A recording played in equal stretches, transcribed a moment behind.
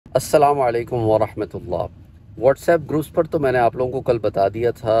अस्सलामु अलैकुम वरहमतुल्लाह। WhatsApp groups पर तो मैंने आप लोगों को कल बता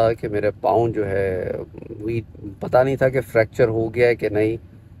दिया था कि मेरे पाँव जो है वही पता नहीं था कि फ्रैक्चर हो गया है कि नहीं,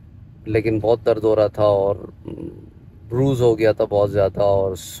 लेकिन बहुत दर्द हो रहा था और ब्रूज़ हो गया था बहुत ज़्यादा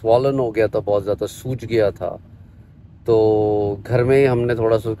और स्वॉलन हो गया था, बहुत ज़्यादा सूज गया था। तो घर में ही हमने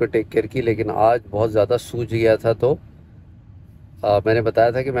थोड़ा सा उसको टेक केयर की, लेकिन आज बहुत ज़्यादा सूज गया था। तो मैंने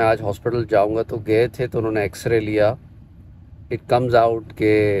बताया था कि मैं आज हॉस्पिटल जाऊंगा, तो गए थे तो उन्होंने एक्सरे लिया। इट कम्स आउट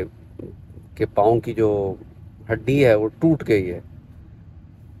के पाँव की जो हड्डी है वो टूट गई है।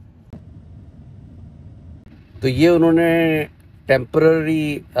 तो ये उन्होंने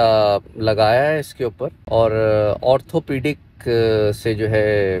टेम्पररी लगाया है इसके ऊपर, और ऑर्थोपीडिक से जो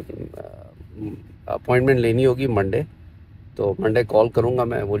है अपॉइंटमेंट लेनी होगी मंडे। तो मंडे कॉल करूँगा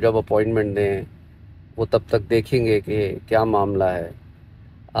मैं, वो जब अपॉइंटमेंट दें वो तब तक देखेंगे कि क्या मामला है।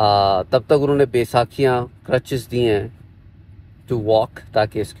 तब तक उन्होंने बैसाखियाँ क्रचेस दी हैं टू वॉक,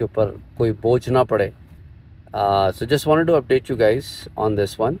 ताकि इसके ऊपर कोई बोझ ना पड़े। So just wanted to update you guys on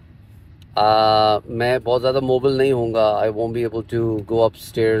this one. मैं बहुत ज़्यादा मोबाइल नहीं होऊंगा, I won't be able to go up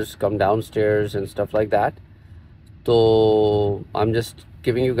stairs, come down stairs and stuff like that. तो I am just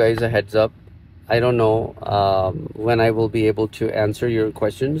giving you guys a heads up. I don't know when I will be able to answer your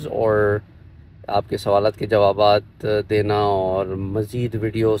questions, और आपके सवालात के जवाबात देना और मज़ीद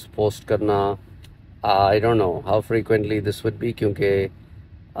videos post करना। I don't know how frequently this would be, क्योंकि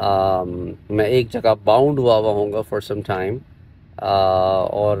मैं एक जगह बाउंड हुआ हूँगा फॉर सम टाइम।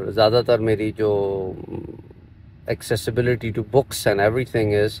 और ज़्यादातर मेरी जो accessibility to books and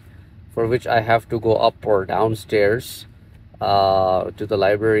everything is for which I have to go up or downstairs to the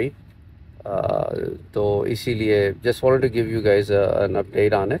library. तो इसीलिए just wanted to give you guys an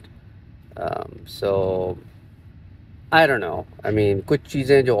update on it. So I don't know. I mean, कुछ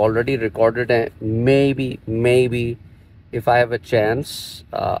चीज़ें जो already recorded हैं, maybe if I have a chance,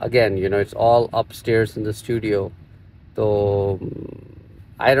 again, you know, it's all upstairs in the studio. So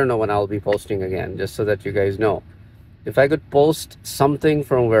I don't know when I'll be posting again, just so that you guys know. If I could post something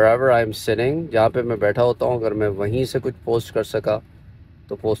from wherever I'm sitting, जहाँ पे मैं बैठा होता हूँ, अगर मैं वहीं से कुछ पोस्ट कर सका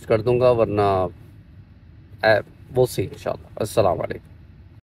तो पोस्ट कर दूंगा, वरना we'll see, इंशाल्लाह। अस्सलाम वालेकुम।